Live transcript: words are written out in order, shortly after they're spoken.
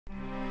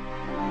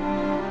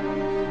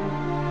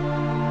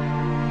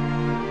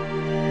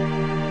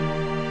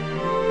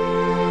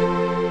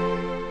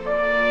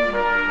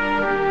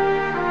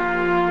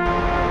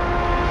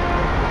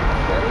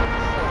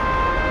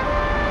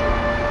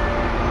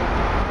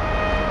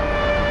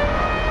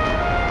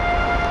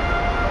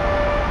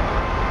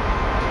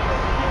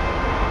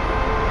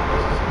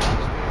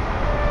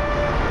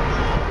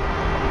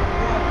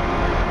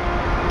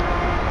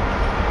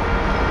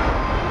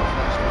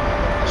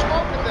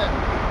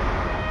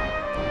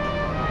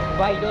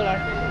$5. $5.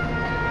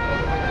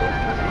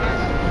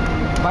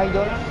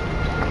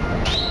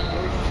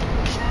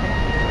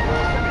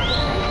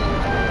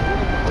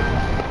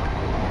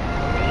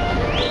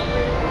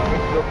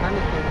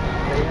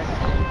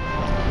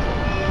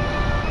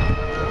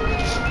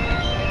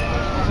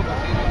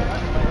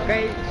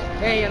 Okay,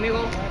 hey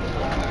amigo,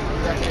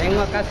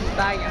 tengo acá su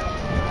talla.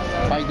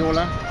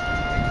 $5.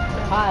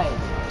 Hi.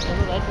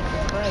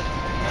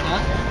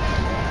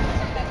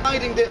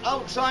 Hiding the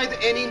outside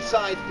and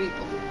inside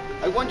people.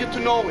 I want you to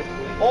know it.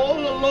 All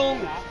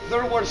along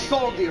there were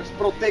soldiers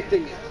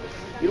protecting it.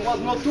 It was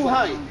not too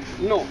high,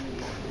 no,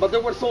 but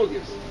there were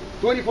soldiers,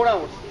 24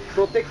 hours,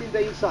 protecting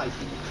the inside,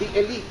 the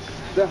elite,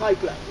 the high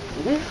class.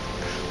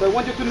 So I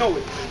want you to know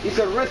it. It's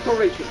a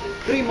restoration,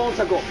 3 months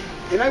ago.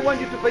 And I want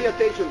you to pay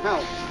attention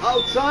how.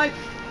 Outside,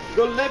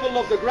 the level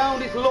of the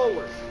ground is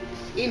lower.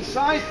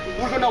 Inside,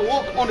 we're gonna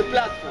walk on a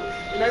platform.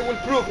 And I will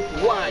prove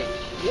why.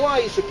 Why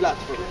is a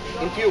platform?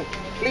 In few.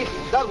 Please,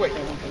 that way.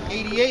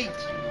 88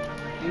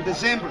 in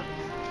December.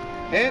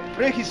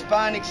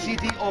 Pre-Hispanic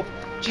city of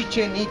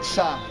Chichen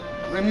Itza.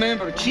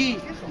 Remember, Chi,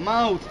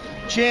 mouth,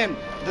 Chen,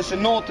 the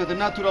cenote, the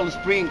natural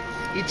spring.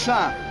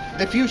 Itza,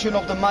 the fusion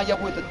of the Maya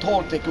with the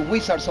Toltec,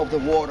 wizards of the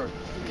water.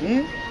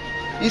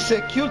 It's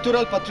a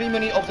cultural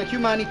patrimony of the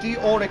humanity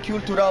or a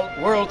cultural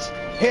world's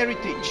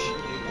heritage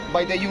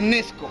by the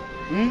UNESCO.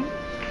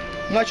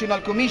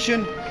 National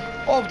Commission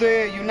of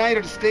the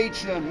United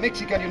States,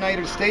 Mexican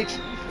United States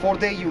for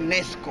the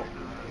UNESCO.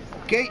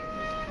 Okay?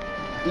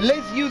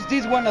 Let's use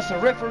this one as a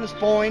reference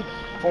point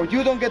for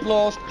you don't get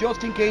lost,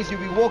 just in case you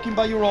be walking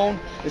by your own,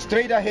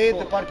 straight ahead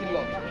the parking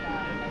lot.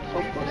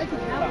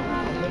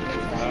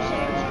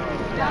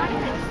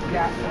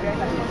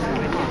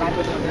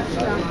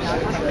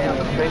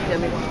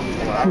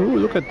 Ooh,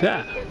 look at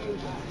that.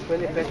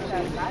 20 pesos.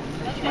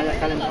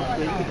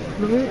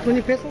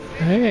 20 pesos?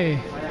 Hey.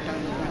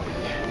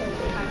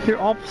 Here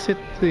opposite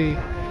the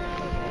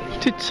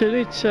Chichen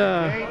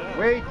Itza.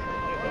 Wait.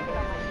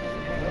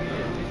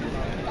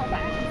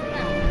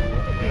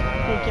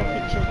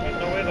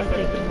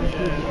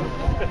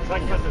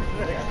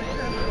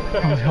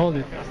 Oh, hold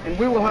it. And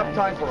we will have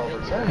time for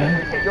others.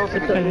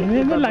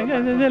 Yan lang.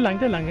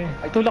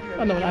 Tulak,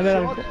 ano lang.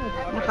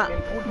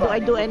 Do I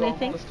do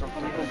anything?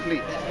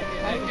 Complete.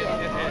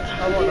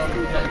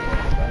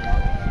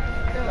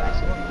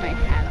 My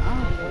hat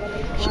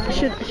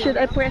off. Should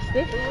I press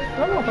this?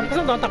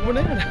 Tatakbo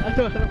na yan.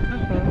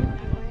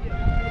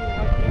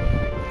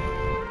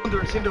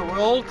 Wonders in the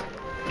world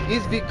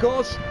is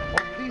because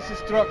of this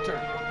structure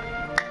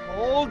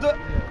called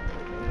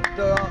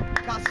the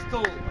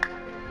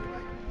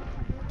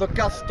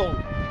castle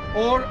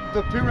or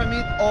the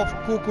pyramid of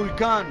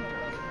Kukulkan.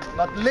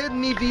 But let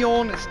me be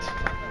honest,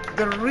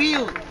 the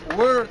real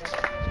word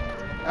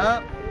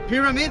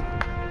pyramid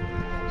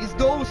is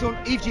those on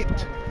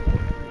Egypt.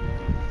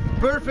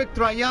 Perfect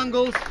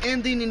triangles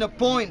ending in a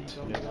point.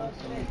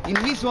 In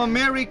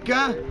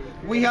Mesoamerica,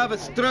 we have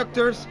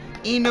structures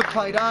in a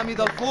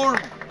pyramidal form.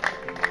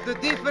 The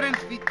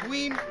difference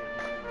between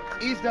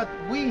is that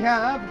we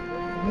have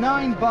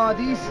 9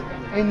 bodies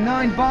and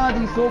 9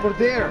 bodies over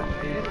there.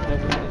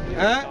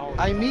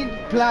 I mean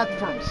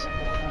platforms.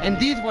 And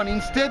this one,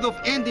 instead of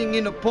ending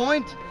in a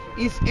point,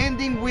 is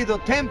ending with a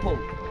temple.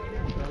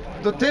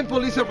 The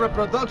temple is a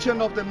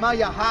reproduction of the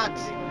Maya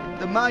hats,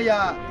 the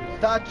Maya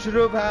thatch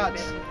roof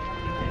hats.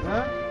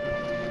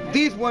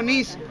 This one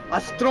is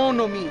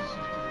astronomy,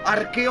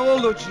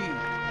 archaeology,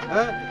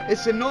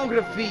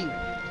 scenography,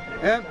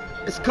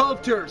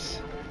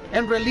 sculptures,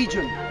 and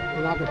religion.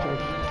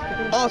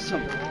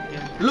 Awesome.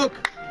 Look,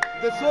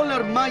 the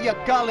solar Maya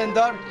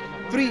calendar,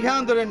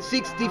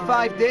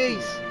 365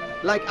 days,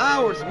 like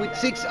ours with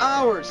 6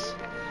 hours,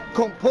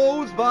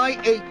 composed by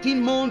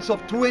 18 months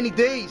of 20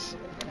 days.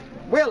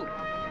 Well,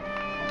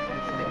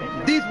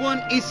 this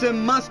one is a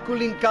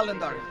masculine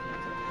calendar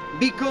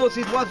because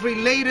it was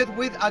related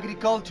with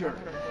agriculture.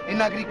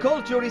 And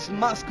agriculture is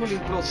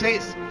masculine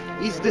process.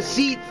 It's the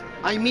seed,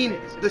 I mean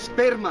the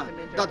sperma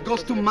that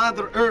goes to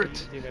Mother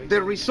Earth.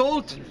 The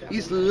result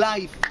is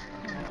life.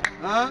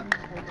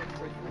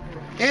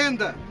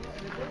 And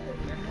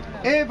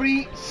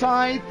every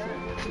side,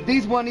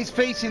 this one is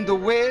facing the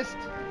west,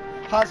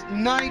 has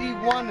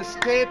 91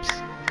 steps,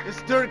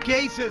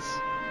 staircases.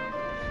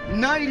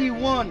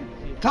 91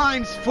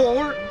 times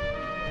 4,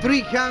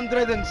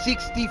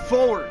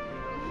 364.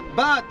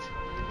 But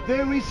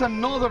there is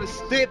another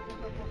step,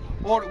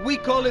 or we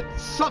call it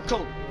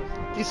suckle,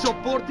 is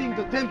supporting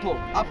the temple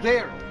up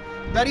there.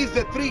 That is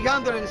the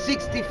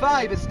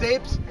 365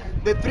 steps,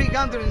 the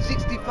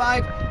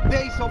 365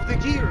 days of the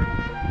year.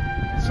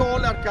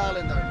 Solar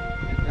calendar.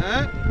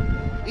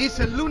 It's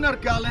a lunar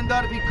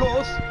calendar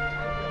because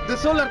the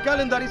solar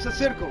calendar is a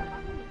circle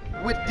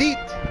with teeth,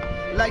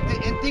 like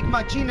the antique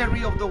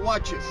machinery of the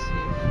watches.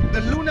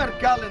 The lunar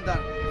calendar,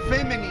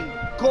 feminine,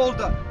 called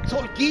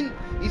Tzolkin,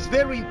 is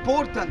very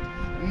important,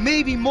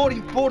 maybe more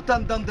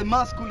important than the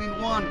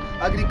masculine one,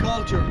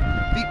 agriculture.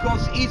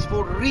 because it's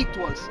for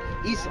rituals,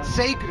 it's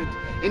sacred,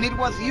 and it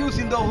was used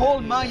in the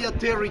whole Maya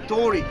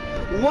territory.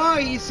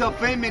 Why is a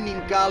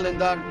feminine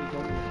calendar?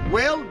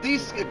 Well,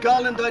 this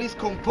calendar is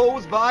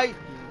composed by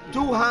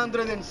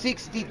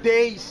 260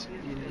 days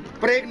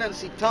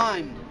pregnancy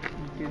time.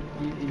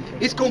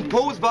 It's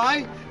composed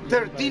by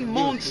 13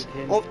 months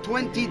of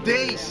 20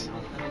 days.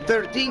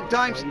 13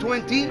 times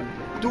 20,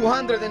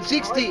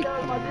 260.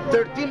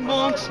 13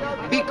 months,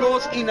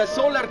 because in a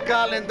solar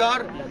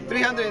calendar,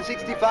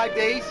 365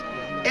 days,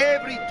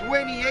 every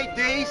 28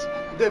 days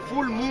the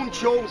full moon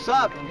shows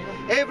up.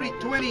 Every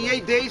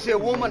 28 days a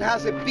woman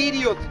has a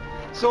period.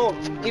 So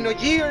in a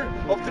year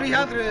of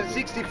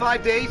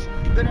 365 days,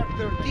 there are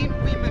 13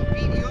 women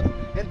periods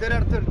and there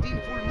are 13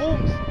 full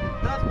moons.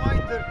 That's why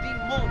 13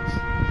 months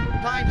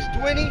times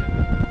 20,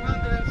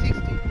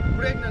 260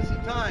 pregnancy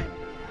time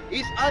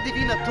is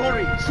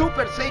adivinatory,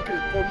 super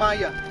sacred for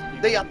Maya.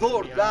 They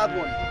adore that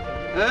one.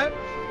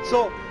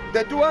 So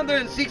the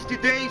 260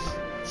 days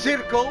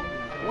circle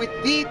with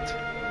teeth,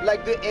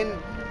 like the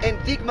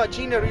antique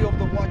machinery of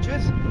the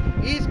watches,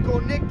 is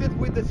connected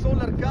with the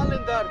solar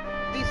calendar.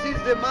 This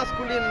is the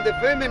masculine and the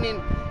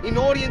feminine. In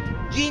Orient,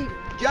 yin,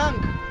 yang,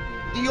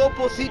 the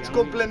opposites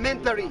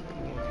complementary.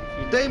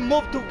 They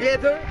move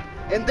together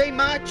and they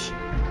match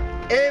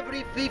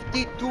every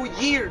 52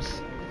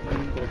 years.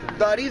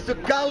 That is the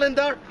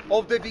calendar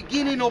of the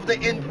beginning of the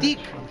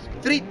antique,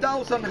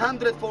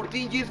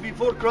 3,114 years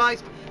before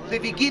Christ, the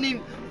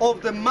beginning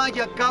of the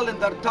Maya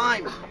calendar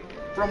time,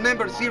 from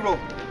number 0.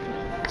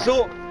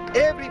 So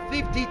every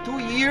 52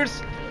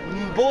 years,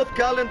 both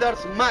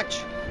calendars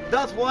match.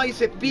 That's why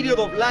it's a period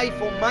of life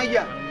for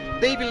Maya.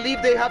 They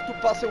believe they have to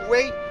pass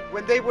away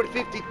when they were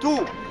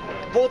 52.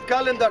 Both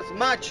calendars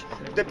match.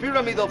 The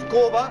pyramid of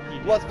Koba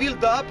was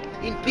built up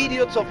in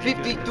periods of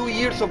 52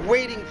 years of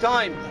waiting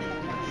time.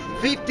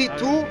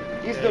 52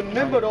 is the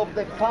number of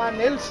the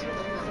panels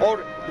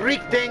or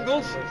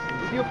rectangles.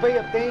 If you pay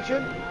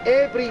attention,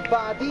 every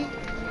body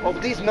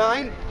of these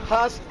 9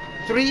 has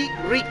 3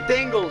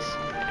 rectangles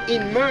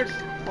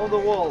immersed on the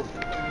wall.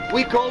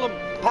 We call them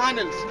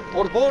panels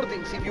or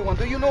boardings, if you want.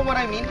 Do you know what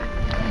I mean?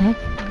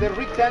 The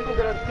rectangle,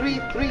 there are 3,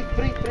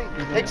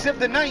 except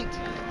the 9th.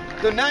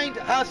 The 9th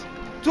has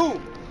 2.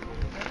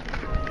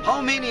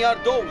 How many are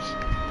those?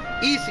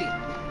 Easy.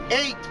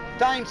 8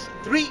 times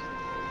 3,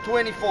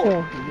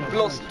 24.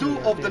 Plus 2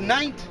 of the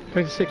 9th,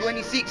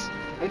 26.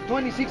 And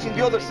 26 in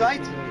the other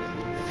side,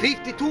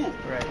 52.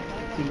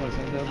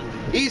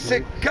 It's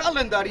a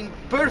calendar in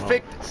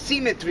perfect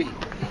symmetry.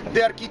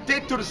 The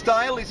architecture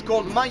style is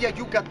called Maya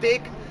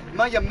Yucatec,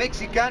 Maya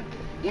Mexican,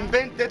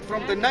 invented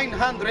from the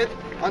 900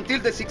 until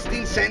the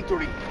 16th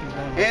century.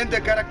 And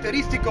the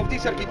characteristic of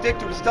this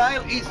architecture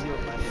style is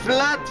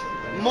flat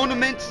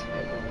monuments,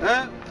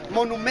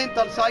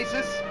 monumental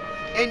sizes,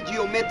 and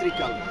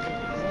geometrical.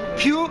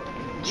 Pure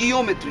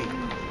geometry,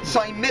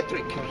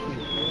 symmetric.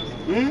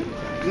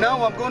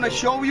 Now I'm going to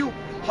show you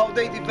how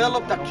they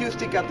developed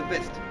acoustic at the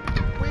best.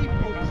 Wave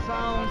of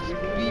sounds,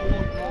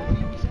 people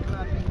use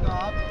clapping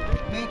up,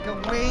 make a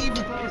wave.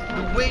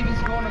 The wave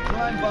is going to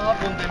climb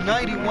up on the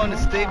 91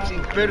 steps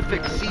in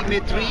perfect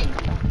symmetry.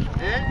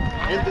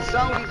 And the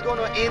sound is going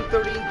to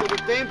enter into the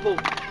temple.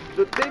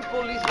 The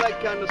temple is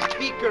like a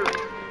speaker.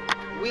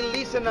 We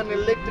listen an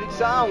electric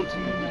sound,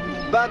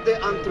 but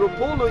the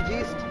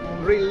anthropologists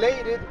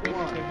related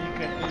 1,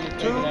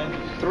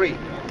 2, 3.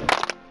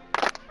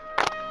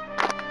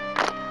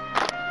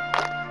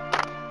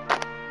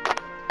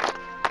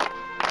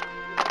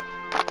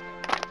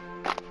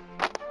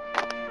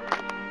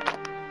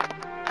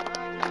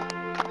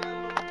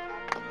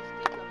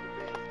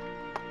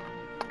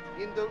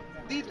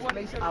 This one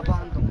is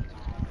abandoned.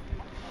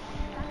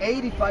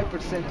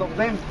 85% of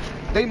them,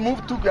 they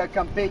moved to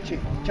Campeche,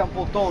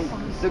 Champoton,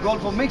 the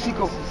Gulf of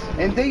Mexico,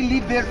 and they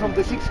lived there from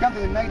the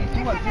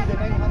 692 until the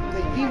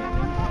 918.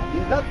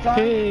 In that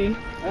time,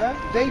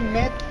 they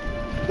met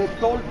the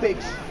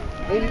Toltecs,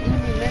 and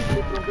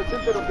imminently from the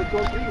center of the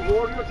country,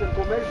 warriors and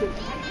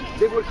commerciants,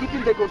 they were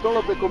keeping the control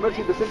of the commerce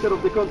in the center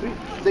of the country.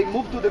 They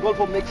moved to the Gulf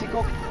of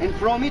Mexico, and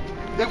from it,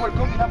 they were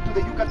coming up to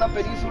the Yucatan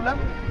Peninsula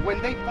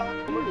when they found,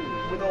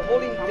 with the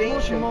whole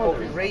intention of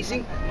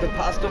erasing the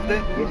past of the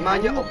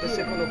Maya of the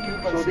second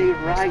occupancy. So they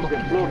rise the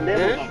floor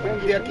level.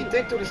 The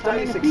architectural style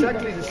is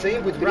exactly the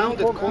same, with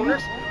rounded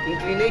corners,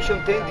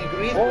 inclination 10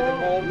 degrees, with a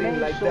molding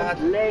like that.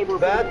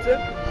 But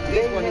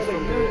this one is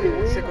from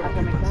the second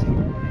occupancy.